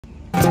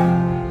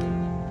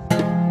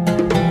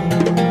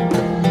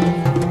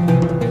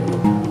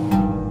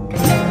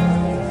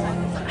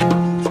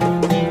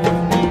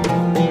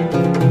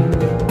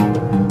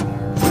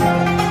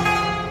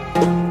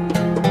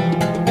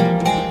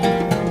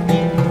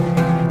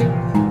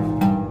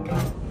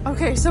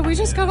So we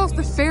just got off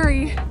the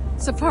ferry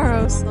to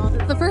Paros.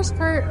 The first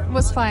part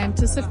was fine.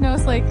 To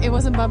Sifnos, like, it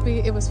wasn't bumpy,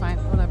 it was fine,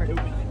 whatever.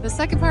 The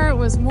second part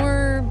was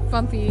more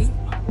bumpy,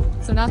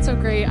 so not so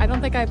great. I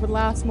don't think I would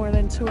last more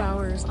than 2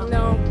 hours.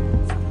 No.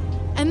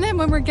 And then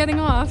when we're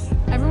getting off,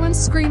 everyone's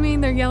screaming,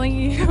 they're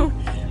yelling at you.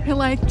 You're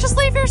like, just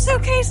leave your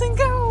suitcase and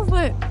go!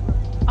 But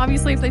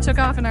obviously if they took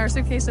off and our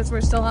suitcases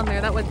were still on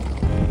there, that would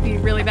be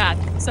really bad.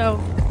 So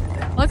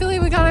luckily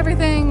we got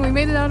everything, we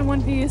made it out in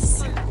one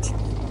piece.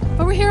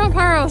 But we're here on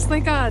Paros,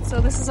 thank God.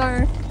 So this is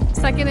our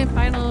second and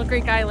final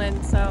Greek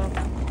island, so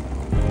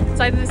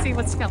excited to see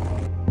what's to come.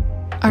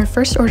 Our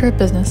first order of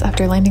business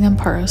after landing on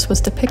Paros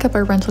was to pick up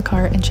our rental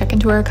car and check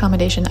into our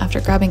accommodation after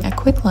grabbing a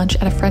quick lunch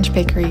at a French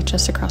bakery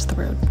just across the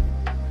road.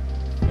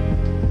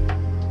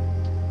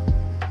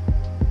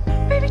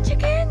 Baby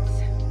chickens!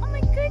 Oh my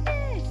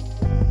goodness!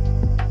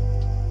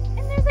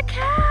 And there's a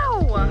cow!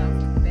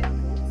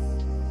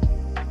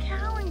 A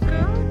cow and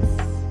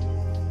goats?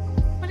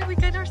 What did we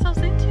get ourselves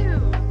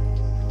into?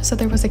 So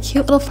there was a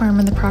cute little farm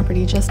in the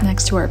property just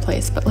next to our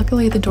place, but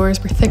luckily the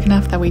doors were thick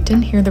enough that we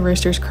didn't hear the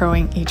roosters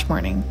crowing each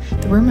morning.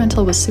 The room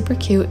rental was super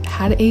cute,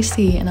 had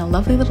AC, and a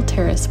lovely little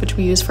terrace which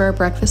we used for our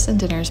breakfasts and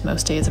dinners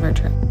most days of our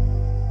trip.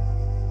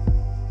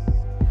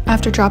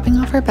 After dropping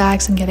off our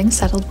bags and getting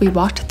settled, we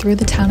walked through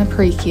the town of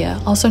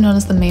Paros, also known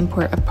as the main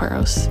port of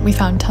Paros. We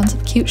found tons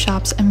of cute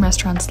shops and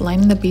restaurants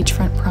lining the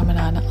beachfront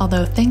promenade,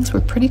 although things were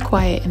pretty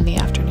quiet in the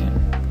afternoon.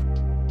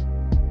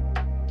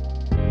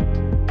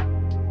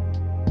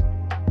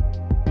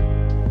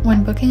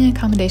 When booking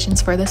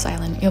accommodations for this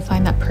island, you'll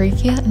find that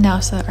Paros and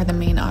Nausa are the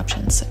main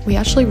options. We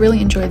actually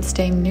really enjoyed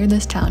staying near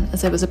this town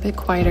as it was a bit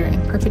quieter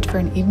and perfect for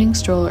an evening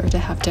stroll or to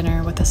have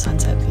dinner with a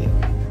sunset view.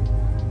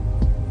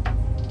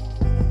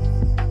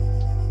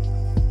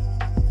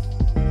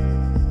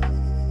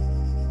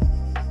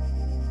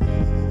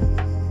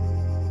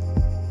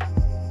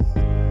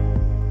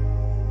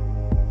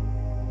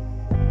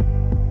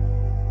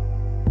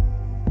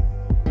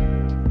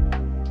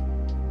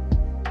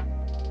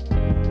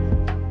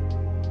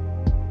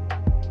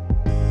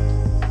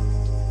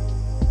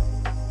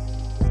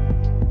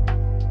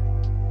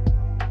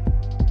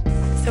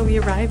 So we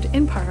arrived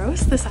in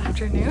Paros this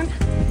afternoon,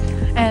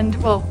 and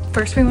well,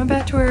 first we went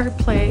back to our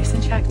place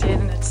and checked in,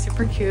 and it's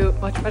super cute,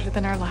 much better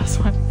than our last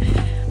one.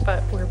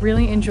 But we're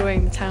really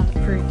enjoying the town of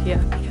Paros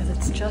because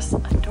it's just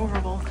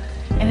adorable,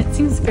 and it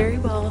seems very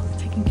well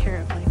taken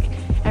care of. Like,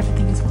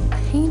 everything is well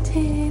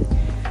painted,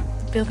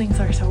 the buildings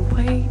are so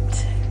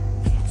white,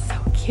 it's so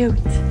cute.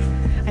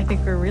 I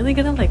think we're really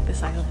gonna like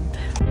this island.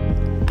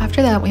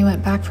 After that, we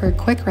went back for a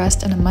quick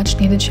rest and a much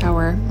needed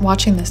shower,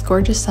 watching this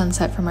gorgeous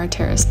sunset from our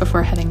terrace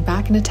before heading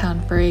back into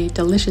town for a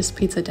delicious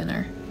pizza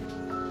dinner.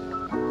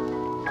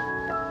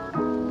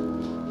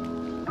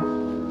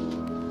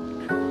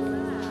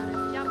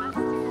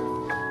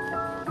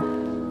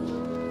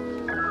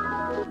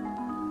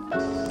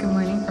 Good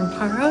morning from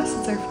Paros.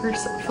 It's our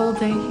first full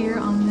day here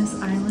on this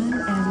island,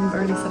 and we've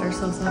already set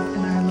ourselves up in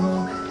our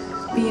little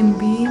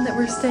B&B that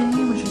we're staying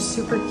in, which is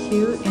super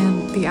cute,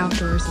 and the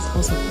outdoors is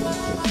also really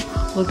cute.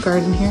 Little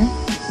garden here.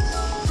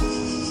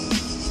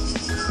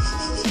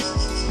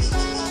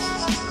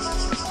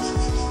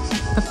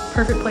 A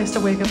perfect place to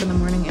wake up in the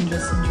morning and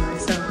just enjoy.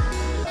 So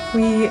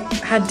we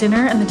had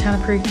dinner in the town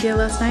of Paros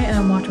last night and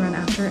then walked around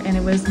after, and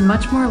it was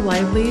much more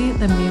lively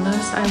than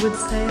Milos, I would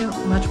say.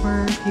 Much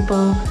more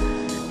people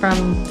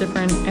from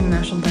different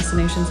international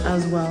destinations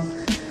as well.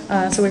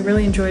 So we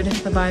really enjoyed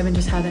the vibe and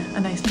just had a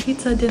nice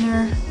pizza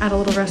dinner at a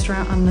little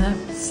restaurant on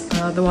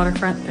the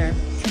waterfront there.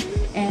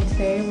 And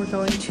today we're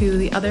going to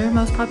the other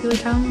most popular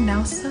town,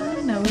 Nausa?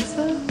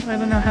 I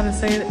don't know how to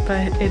say it,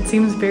 but it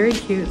seems very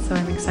cute, so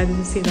I'm excited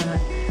to see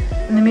that.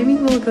 And then maybe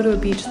we'll go to a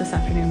beach this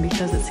afternoon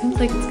because it seems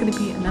like it's going to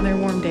be another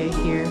warm day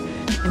here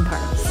in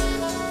Paros.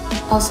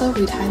 Also,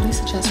 we'd highly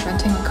suggest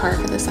renting a car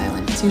for this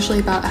island. It's usually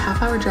about a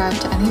half-hour drive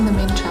to any of the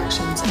main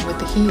attractions, and with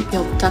the heat,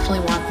 you'll definitely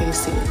want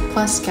AC.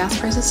 Plus, gas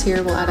prices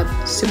here will add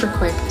up super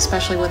quick,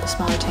 especially with a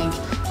smaller tank,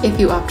 if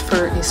you opt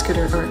for a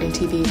scooter or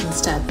ATV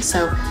instead,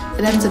 so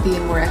it ends up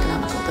being more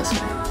economical this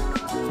way.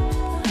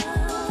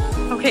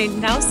 Okay,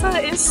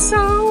 Nausa is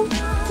so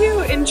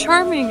cute and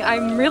charming.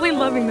 I'm really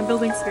loving the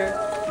buildings here.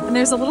 And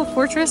there's a little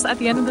fortress at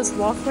the end of this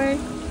walkway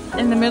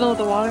in the middle of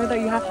the water that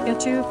you have to get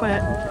to,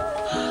 but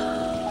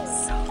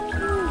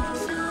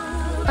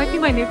might be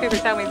my new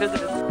favorite town we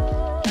visited.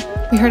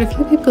 We heard a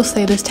few people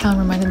say this town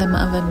reminded them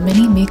of a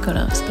mini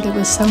Mykonos, but it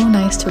was so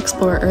nice to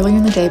explore earlier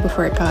in the day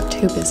before it got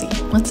too busy.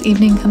 Once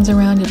evening comes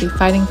around, you'll be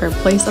fighting for a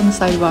place on the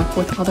sidewalk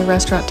with all the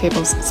restaurant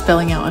tables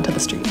spilling out onto the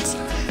streets.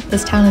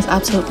 This town is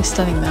absolutely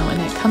stunning though,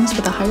 and it comes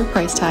with a higher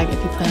price tag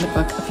if you plan to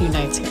book a few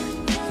nights here.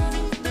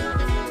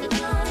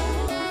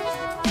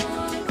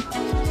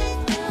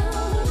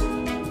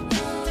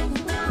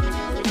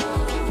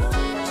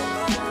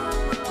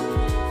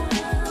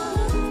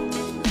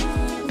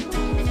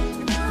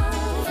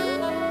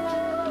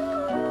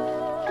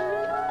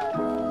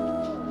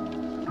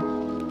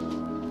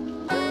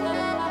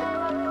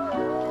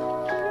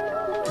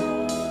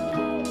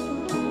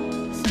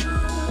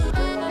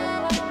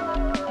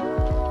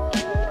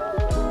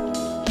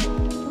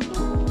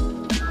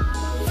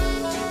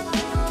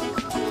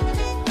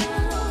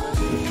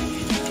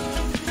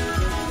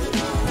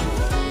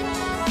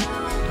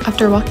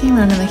 After walking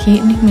around in the heat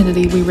and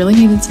humidity, we really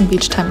needed some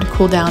beach time to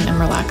cool down and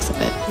relax a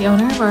bit. The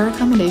owner of our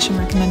accommodation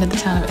recommended the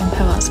town of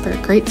Paros for a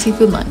great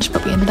seafood lunch,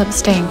 but we ended up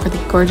staying for the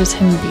gorgeous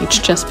hidden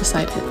beach just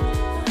beside it.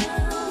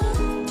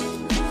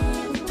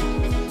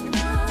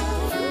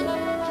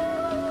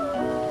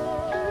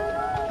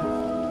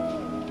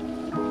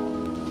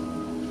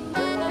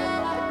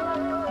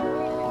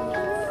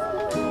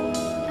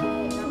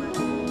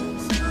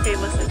 Okay,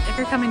 listen, if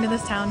you're coming to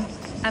this town,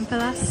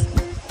 Paros,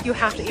 you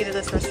have to eat at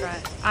this restaurant.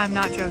 I'm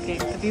not joking.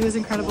 The view is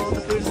incredible,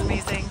 the food is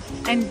amazing,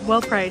 and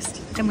well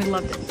priced, and we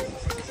loved it.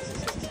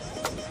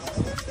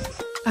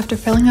 After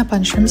filling up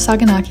on shrimp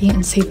saganaki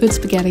and seafood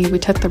spaghetti, we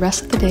took the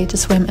rest of the day to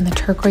swim in the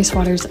turquoise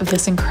waters of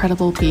this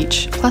incredible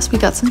beach. Plus, we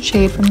got some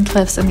shade from the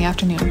cliffs in the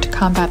afternoon to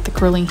combat the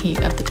grueling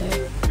heat of the day.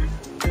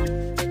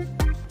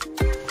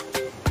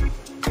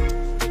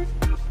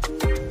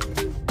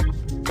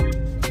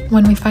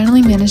 When we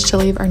finally managed to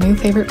leave our new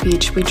favorite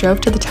beach, we drove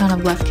to the town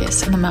of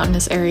Lefkis in the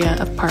mountainous area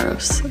of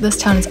Paros.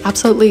 This town is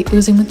absolutely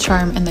oozing with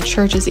charm, and the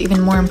church is even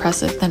more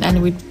impressive than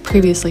any we'd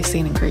previously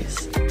seen in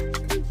Greece.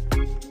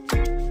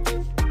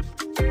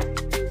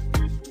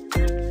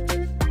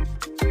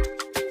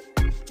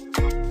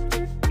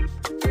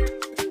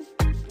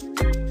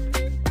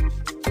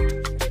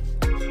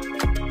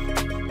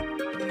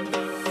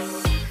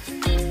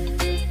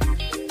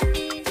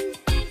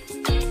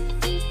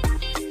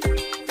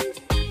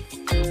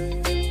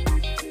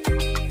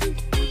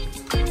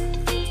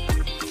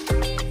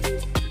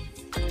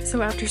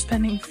 So after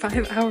spending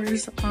 5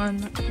 hours on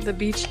the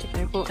beach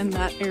today, well, in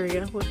that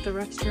area with the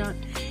restaurant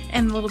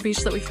and the little beach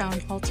that we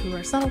found all to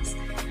ourselves,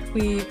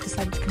 we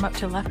decided to come up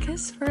to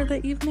Lefkis for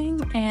the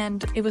evening,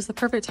 and it was the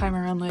perfect time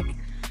around like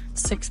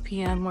 6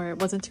 p.m. where it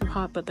wasn't too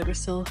hot, but there was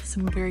still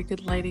some very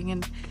good lighting,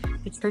 and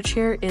the church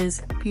here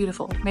is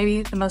beautiful.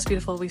 Maybe the most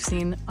beautiful we've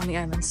seen on the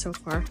island so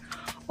far.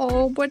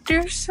 Oh, but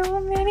there's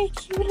so many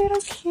cute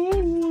little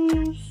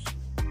kitties.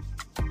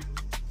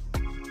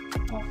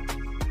 Oh.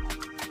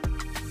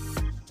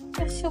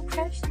 That's so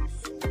precious.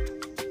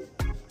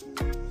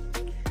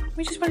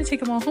 We just want to take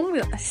them all home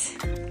with us.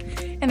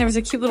 And there was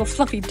a cute little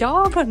fluffy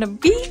dog on the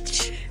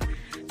beach.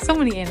 So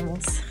many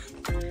animals.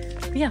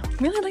 But yeah,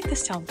 really like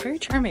this town. Very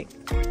charming.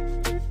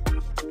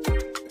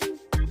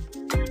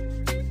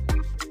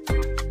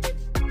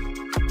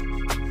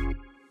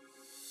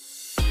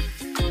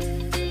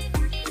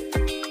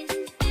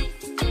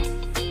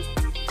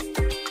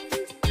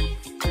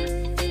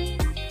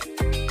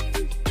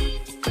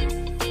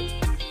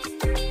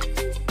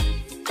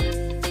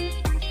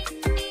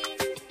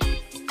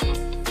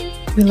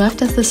 We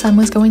left as the sun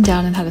was going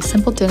down and had a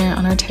simple dinner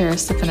on our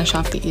terrace to finish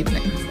off the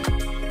evening.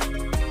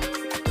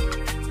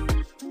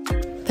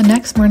 The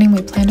next morning,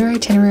 we planned our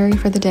itinerary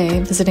for the day,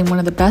 visiting one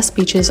of the best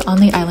beaches on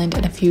the island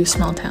and a few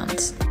small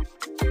towns.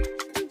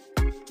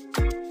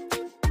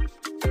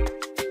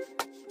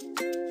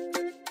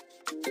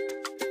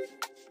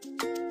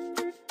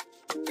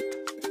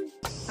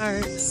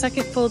 Our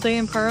second full day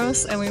in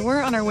Paros, and we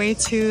were on our way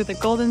to the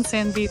Golden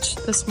Sand Beach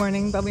this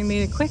morning, but we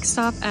made a quick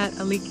stop at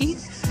Aliki,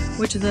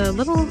 which is a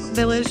little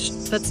village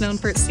that's known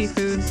for its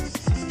seafood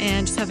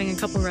and just having a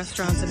couple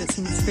restaurants, and it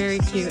seems very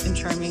cute and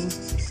charming.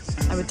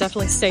 I would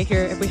definitely stay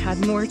here if we had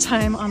more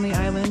time on the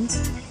island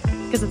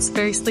because it's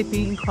very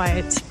sleepy and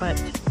quiet, but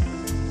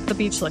the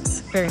beach looks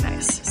very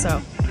nice. So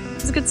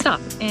it's a good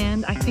stop,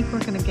 and I think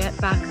we're gonna get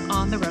back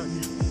on the road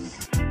now.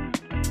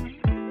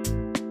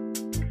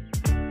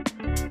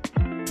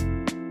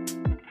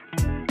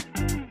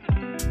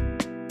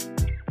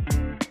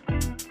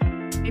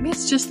 Maybe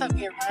it's just that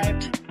we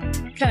arrived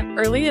kind of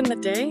early in the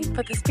day,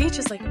 but this beach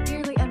is like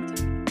nearly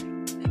empty.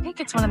 I think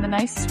it's one of the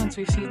nicest ones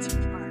we've seen so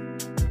far.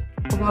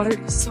 The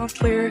water is so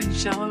clear and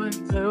shallow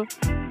and blue.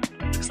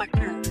 Looks like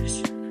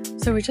paradise.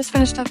 So we just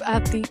finished up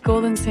at the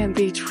Golden Sand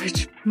Beach,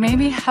 which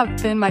maybe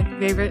have been my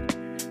favorite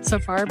so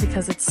far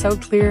because it's so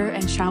clear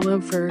and shallow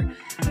for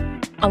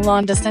a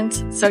long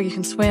distance, so you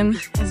can swim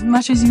as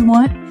much as you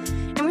want.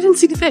 And we didn't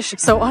see the fish,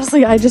 so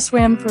honestly I just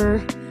swam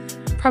for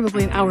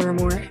probably an hour or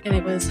more, and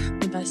it was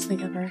the best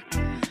thing ever.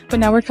 But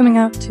now we're coming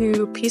out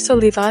to Piso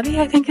Livadi,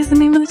 I think is the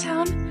name of the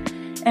town,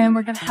 and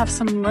we're gonna have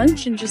some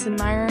lunch and just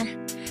admire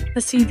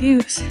the sea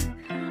views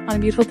on a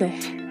beautiful day.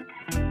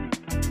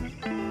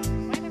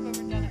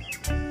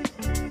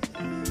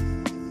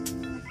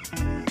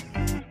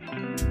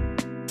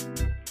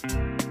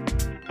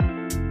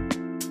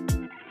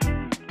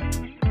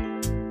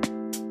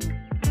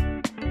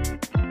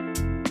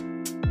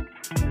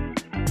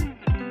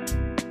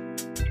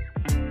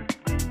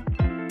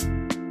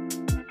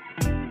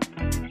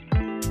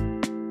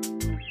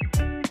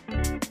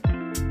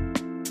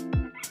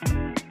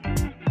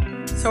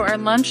 So our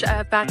lunch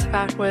at Back to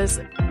Back was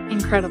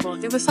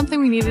incredible. It was something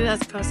we needed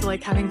as opposed to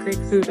like having great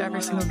food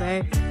every single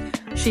day.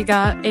 She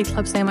got a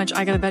club sandwich,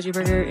 I got a veggie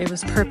burger. It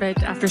was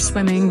perfect after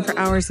swimming for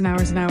hours and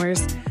hours and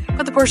hours.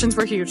 But the portions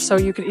were huge, so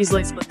you could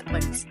easily split the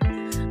plates.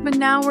 But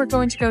now we're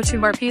going to go to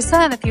Marpisa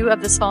and a few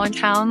of the smaller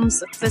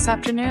towns this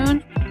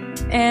afternoon.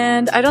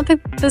 And I don't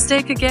think this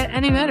day could get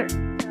any better.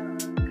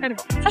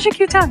 Incredible. Such a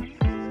cute town.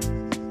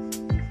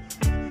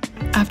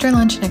 After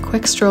lunch and a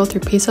quick stroll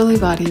through Piso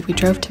Levati, we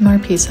drove to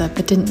Marpisa,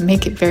 but didn't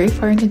make it very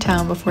far into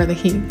town before the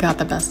heat got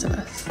the best of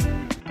us.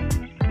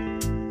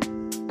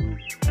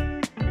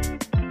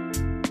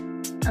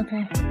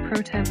 Okay,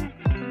 pro tip.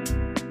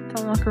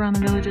 Don't walk around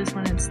the villages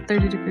when it's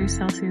 30 degrees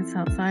Celsius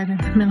outside in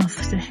the middle of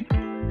the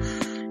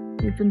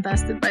day. You've been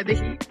bested by the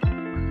heat.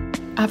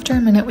 After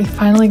a minute, we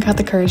finally got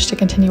the courage to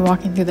continue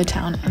walking through the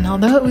town, and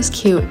although it was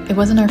cute, it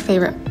wasn't our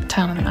favorite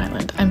town on the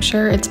island. I'm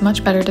sure it's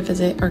much better to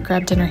visit or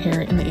grab dinner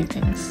here in the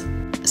evenings.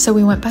 So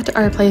we went back to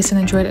our place and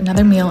enjoyed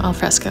another meal al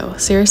fresco.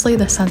 Seriously,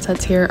 the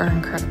sunsets here are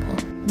incredible.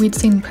 We'd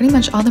seen pretty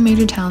much all the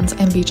major towns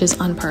and beaches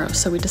on Paros,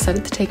 so we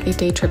decided to take a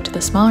day trip to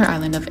the smaller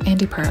island of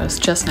Paros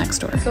just next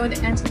door. We're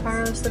going to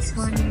Paros this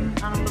morning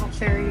on a little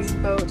ferry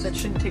boat that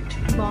shouldn't take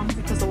too long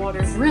because the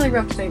water is really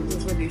rough today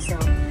with windy, so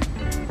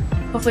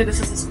hopefully this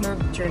is a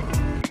smooth journey.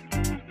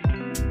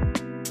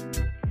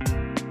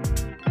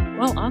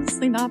 Well,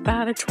 honestly not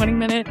bad. A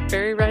 20-minute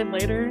ferry ride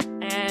later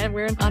and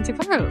we're in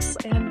Paros.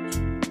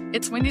 And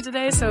it's windy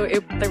today, so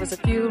there was a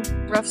few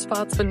rough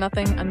spots, but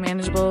nothing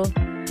unmanageable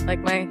like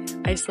my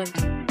Iceland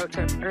boat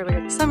trip earlier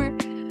this summer.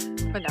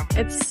 But no,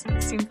 it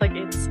seems like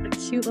it's a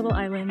cute little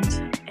island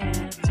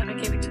and so I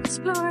came to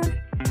explore.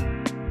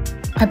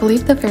 I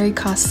believe the ferry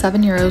costs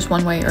 €7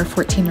 one way or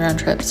 14 round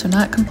trip, so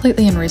not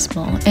completely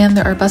unreasonable, and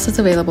there are buses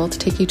available to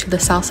take you to the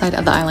south side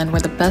of the island where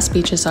the best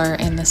beaches are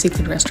and the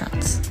seafood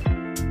restaurants.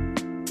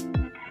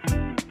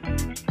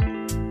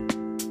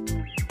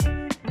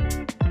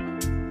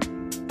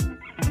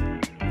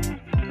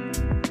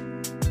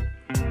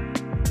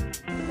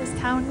 This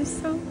town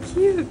is so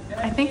cute.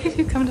 I think if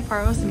you come to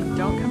Paros and you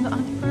don't come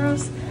to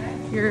Paros,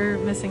 you're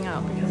missing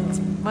out because it's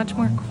much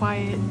more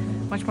quiet,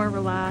 much more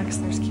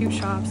relaxed. There's cute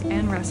shops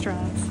and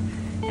restaurants,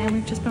 and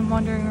we've just been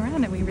wandering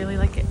around and we really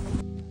like it.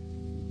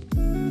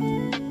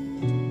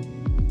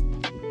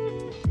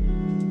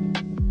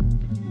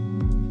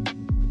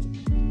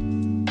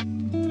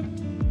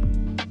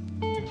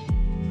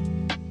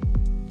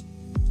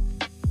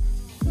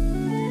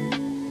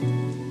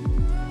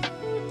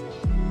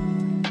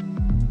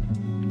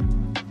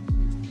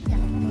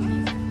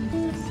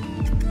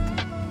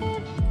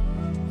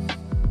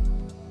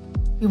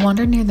 We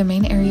wandered near the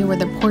main area where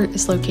the port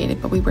is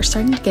located, but we were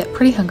starting to get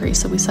pretty hungry,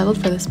 so we settled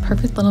for this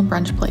perfect little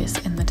brunch place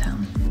in the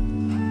town.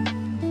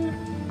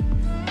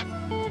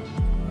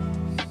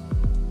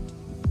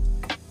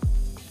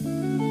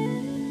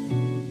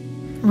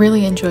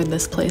 Really enjoyed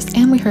this place,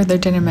 and we heard their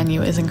dinner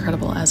menu is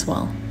incredible as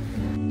well.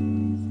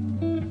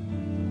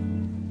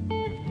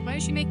 Why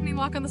is she making me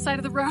walk on the side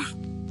of the road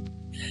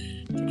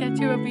to get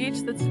to a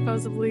beach that's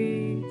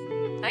supposedly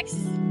nice?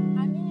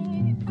 I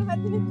mean, I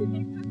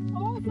didn't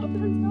so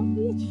there's no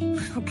beach.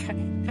 Okay.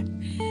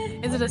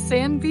 Is it a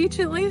sand beach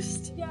at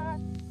least? Yeah.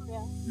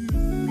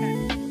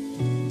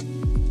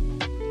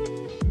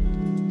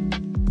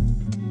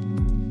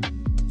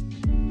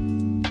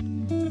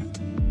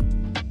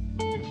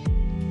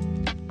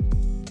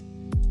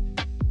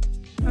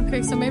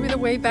 Okay, so maybe the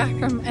way back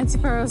from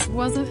Paros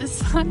wasn't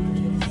as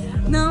fun.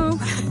 No.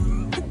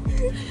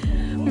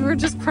 We were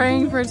just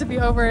praying for it to be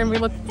over and we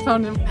looked at the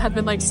phone and it had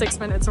been like 6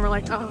 minutes and we're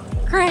like, oh,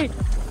 great.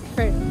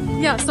 Great.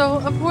 Yeah, so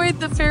avoid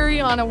the ferry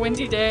on a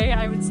windy day.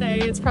 I would say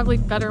it's probably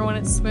better when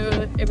it's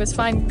smooth. It was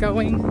fine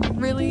going,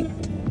 really,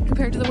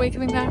 compared to the way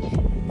coming back.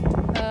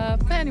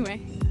 But anyway,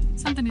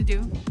 something to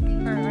do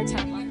for our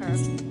time on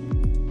Paros.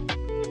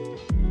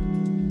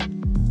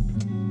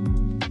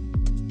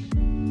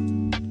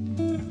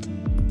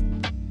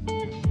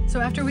 So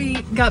after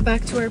we got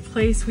back to our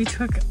place, we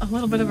took a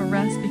little bit of a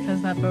rest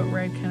because that boat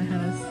ride kind of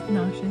had us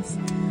nauseous.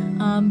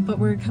 But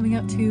we're coming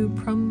out to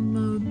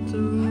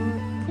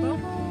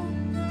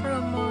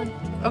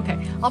okay,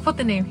 I'll put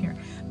the name here.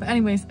 But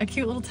anyways, a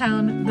cute little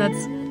town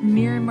that's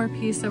near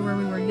Marpisa where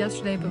we were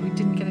yesterday, but we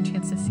didn't get a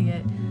chance to see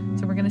it.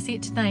 So we're gonna see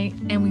it tonight,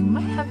 and we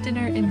might have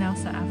dinner in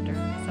Nausa after.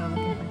 So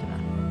looking forward to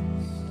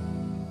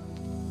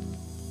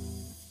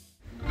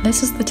that.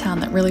 This is the town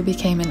that really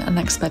became an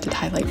unexpected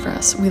highlight for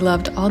us. We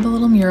loved all the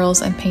little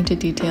murals and painted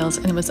details,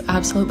 and it was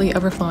absolutely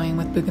overflowing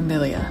with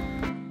bougainvillea.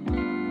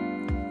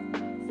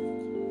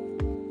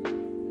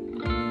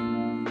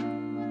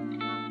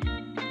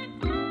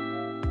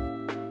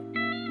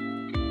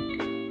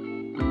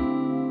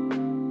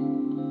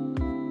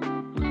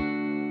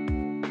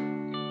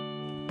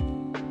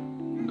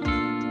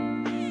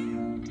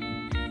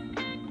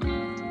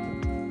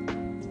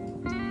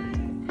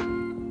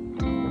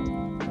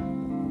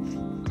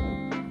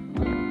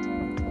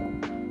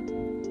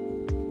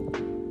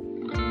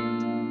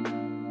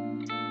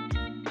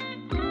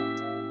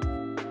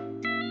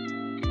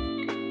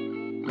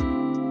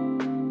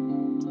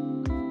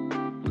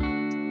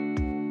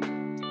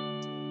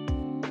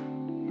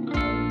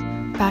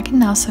 Back in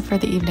Nausa for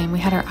the evening, we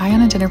had our eye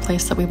on a dinner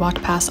place that we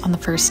walked past on the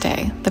first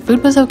day. The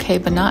food was okay,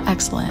 but not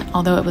excellent,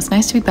 although it was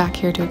nice to be back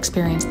here to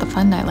experience the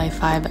fun nightlife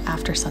vibe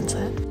after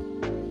sunset.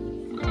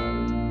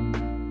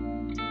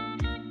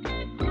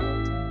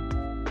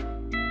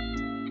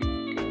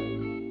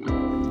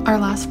 Our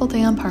last full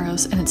day on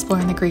Paros and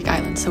exploring the Greek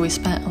islands, so we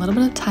spent a little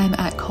bit of time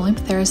at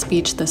Paros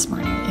Beach this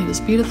morning. It was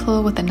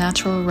beautiful with the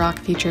natural rock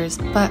features,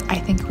 but I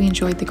think we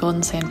enjoyed the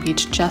Golden Sand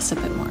Beach just a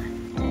bit more.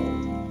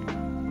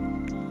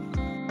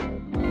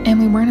 And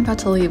we weren't about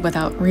to leave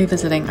without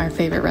revisiting our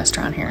favorite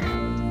restaurant here.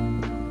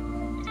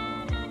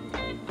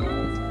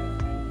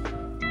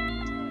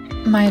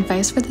 My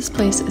advice for this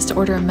place is to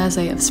order a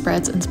meze of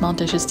spreads and small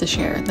dishes to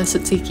share. The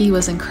tzatziki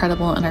was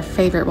incredible, and our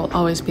favorite will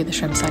always be the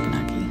shrimp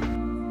saganaki.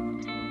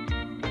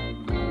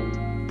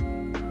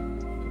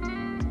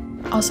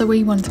 Also,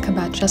 we wanted to come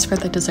back just for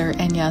the dessert,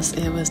 and yes,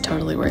 it was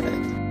totally worth it.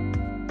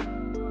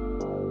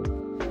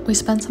 We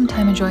spent some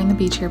time enjoying the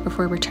beach here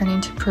before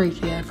returning to Paros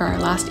for our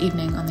last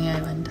evening on the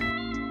island.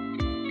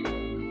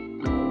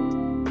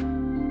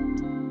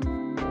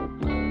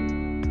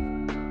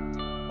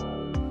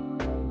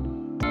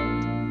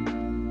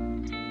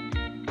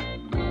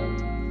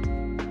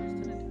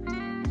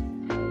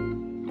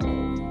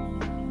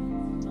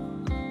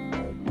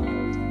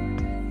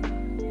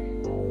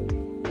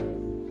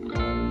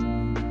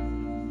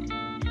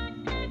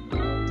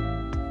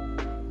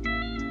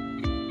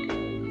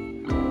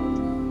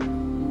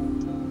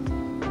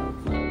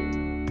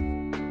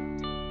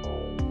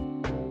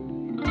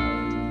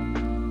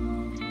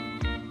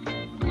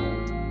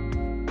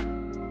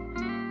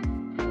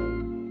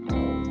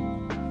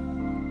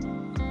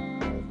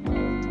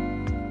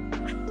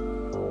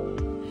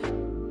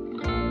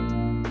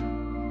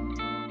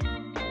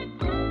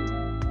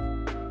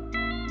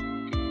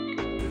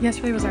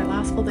 Yesterday was our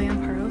last full day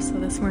on Paros, so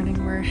this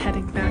morning we're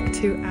heading back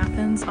to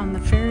Athens on the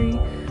ferry.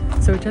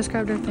 So we just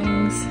grabbed our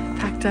things,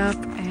 packed up,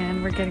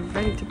 and we're getting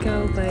ready to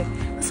go. But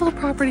this little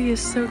property is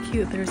so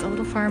cute. There's a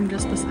little farm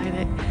just beside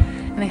it,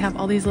 and they have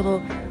all these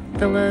little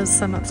villas,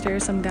 some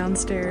upstairs, some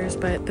downstairs,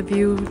 but the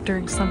view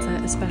during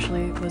sunset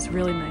especially was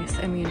really nice,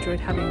 and we enjoyed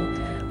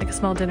having like a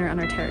small dinner on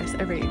our terrace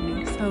every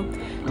evening. So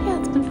yeah,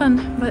 it's been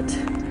fun, but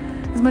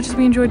as much as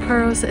we enjoyed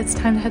Paros, it's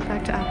time to head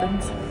back to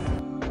Athens.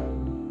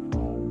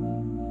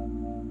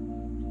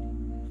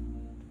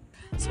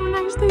 So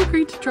nice they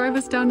agreed to drive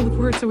us down to the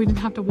port so we didn't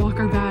have to walk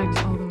our bags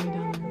all the way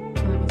down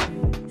there.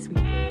 So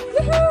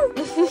that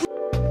was really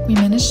sweet. We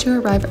managed to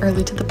arrive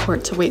early to the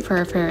port to wait for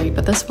our ferry,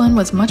 but this one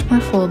was much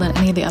more full than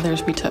any of the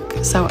others we took.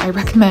 So I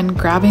recommend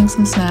grabbing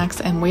some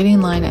snacks and waiting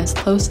in line as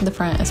close to the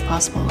front as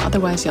possible.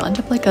 Otherwise you'll end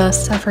up like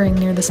us, suffering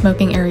near the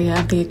smoking area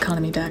of the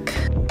economy deck.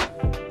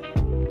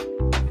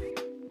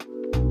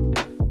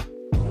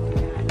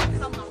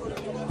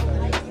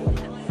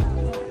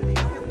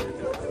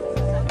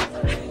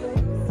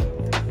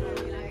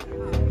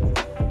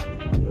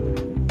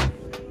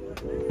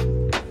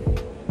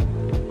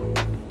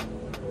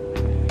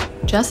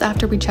 Just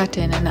after we checked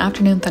in, an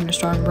afternoon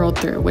thunderstorm rolled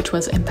through, which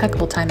was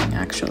impeccable timing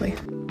actually.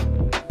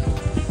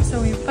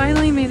 So we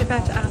finally made it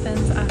back to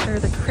Athens after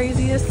the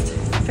craziest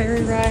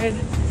ferry ride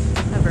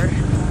ever.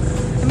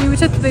 I mean, we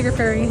took the bigger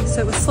ferry, so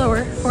it was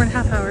slower,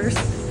 4.5 hours,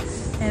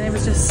 and it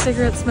was just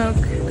cigarette smoke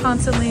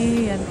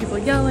constantly and people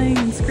yelling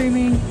and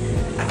screaming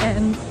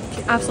and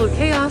absolute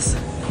chaos.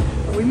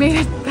 But we made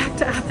it back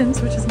to Athens,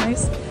 which is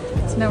nice.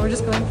 So now we're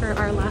just going for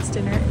our last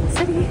dinner in the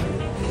city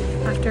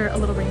after a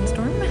little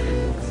rainstorm.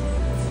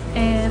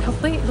 And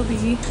hopefully it'll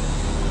be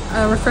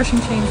a refreshing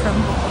change from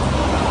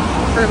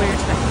earlier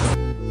today.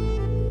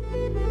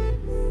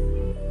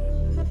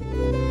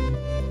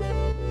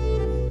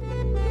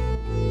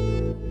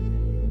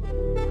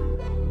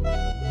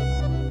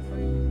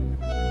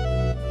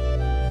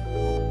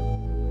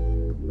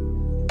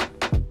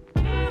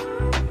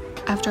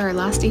 After our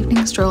last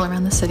evening stroll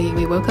around the city,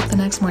 we woke up the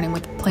next morning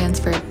with plans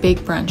for a big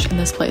brunch, and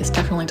this place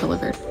definitely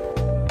delivered.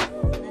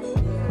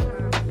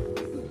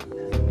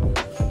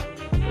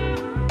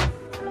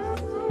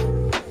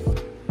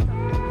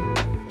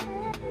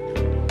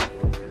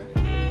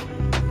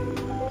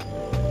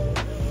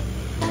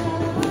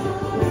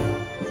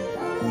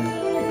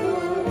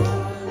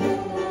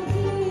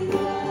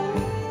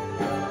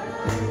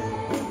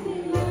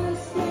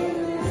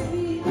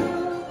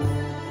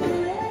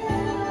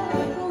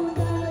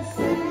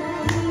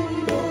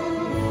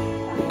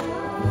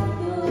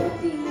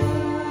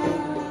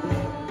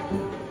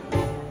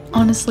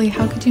 Honestly,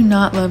 how could you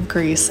not love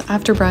Greece?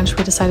 After brunch,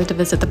 we decided to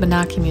visit the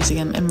Benaki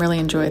Museum and really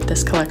enjoyed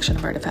this collection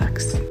of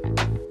artifacts.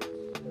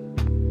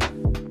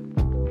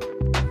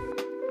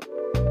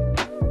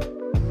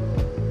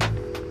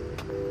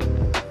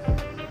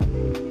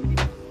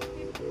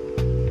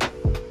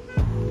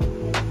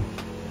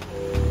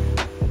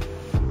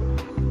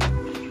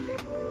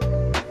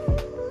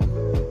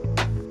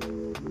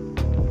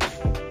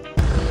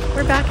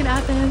 We're back in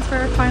Athens for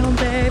our final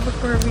day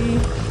before we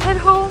head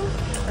home,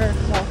 or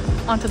well,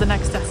 on to the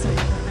next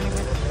destination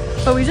anyway.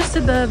 But we just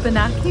did the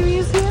Benaki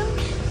Museum,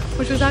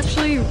 which was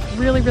actually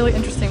really, really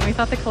interesting. We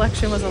thought the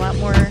collection was a lot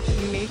more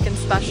unique and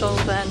special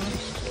than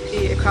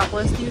the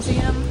Acropolis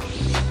Museum.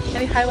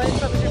 Any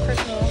highlights? What was your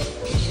personal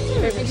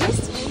favorite?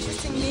 Just an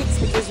interesting mix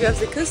because you have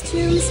the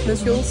costumes,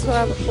 but you also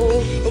have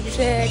old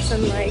objects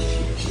and like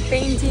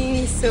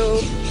paintings. So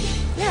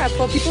yeah,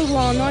 for people who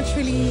are not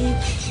really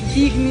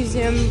big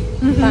museum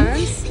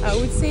fans, I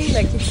would say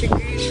like it's a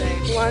good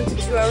like 1 to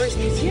 2 hours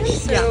museum.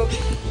 So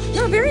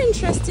no, very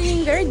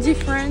interesting, very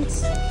different.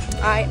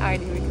 I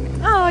highly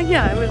recommend. Oh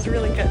yeah, it was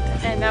really good.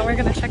 And now we're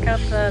gonna check out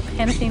the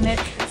Panasonic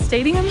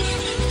Stadium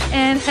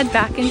and head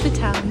back into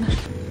town.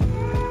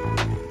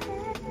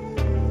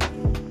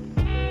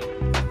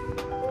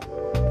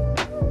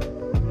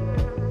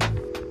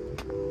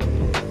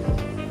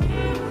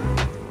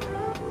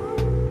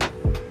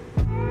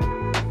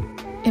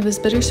 It was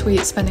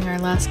bittersweet spending our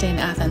last day in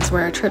Athens,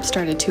 where our trip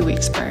started 2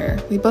 weeks prior.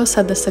 We both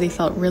said the city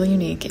felt really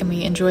unique, and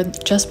we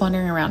enjoyed just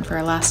wandering around for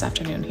our last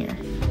afternoon here.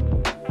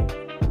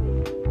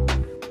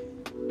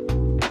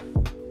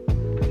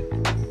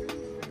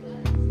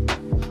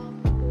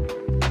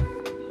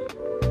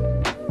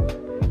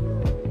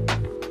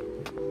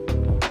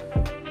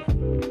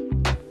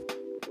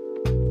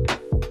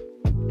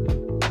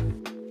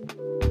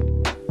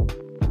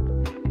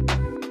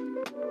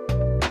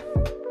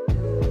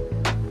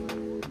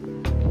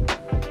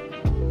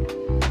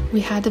 We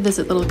had to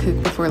visit Little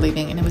Cook before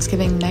leaving, and it was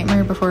giving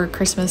Nightmare Before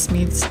Christmas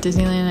meets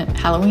Disneyland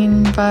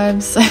Halloween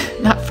vibes.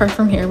 Not far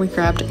from here, we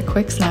grabbed a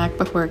quick snack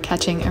before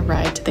catching a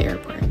ride to the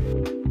airport.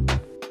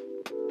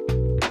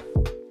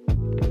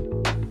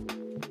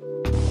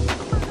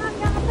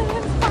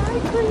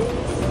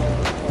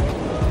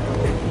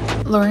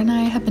 Laura and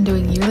I have been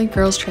doing yearly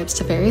girls' trips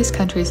to various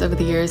countries over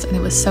the years, and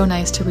it was so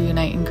nice to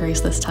reunite in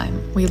Greece this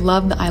time. We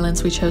love the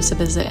islands we chose to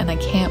visit, and I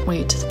can't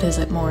wait to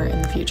visit more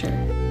in the future.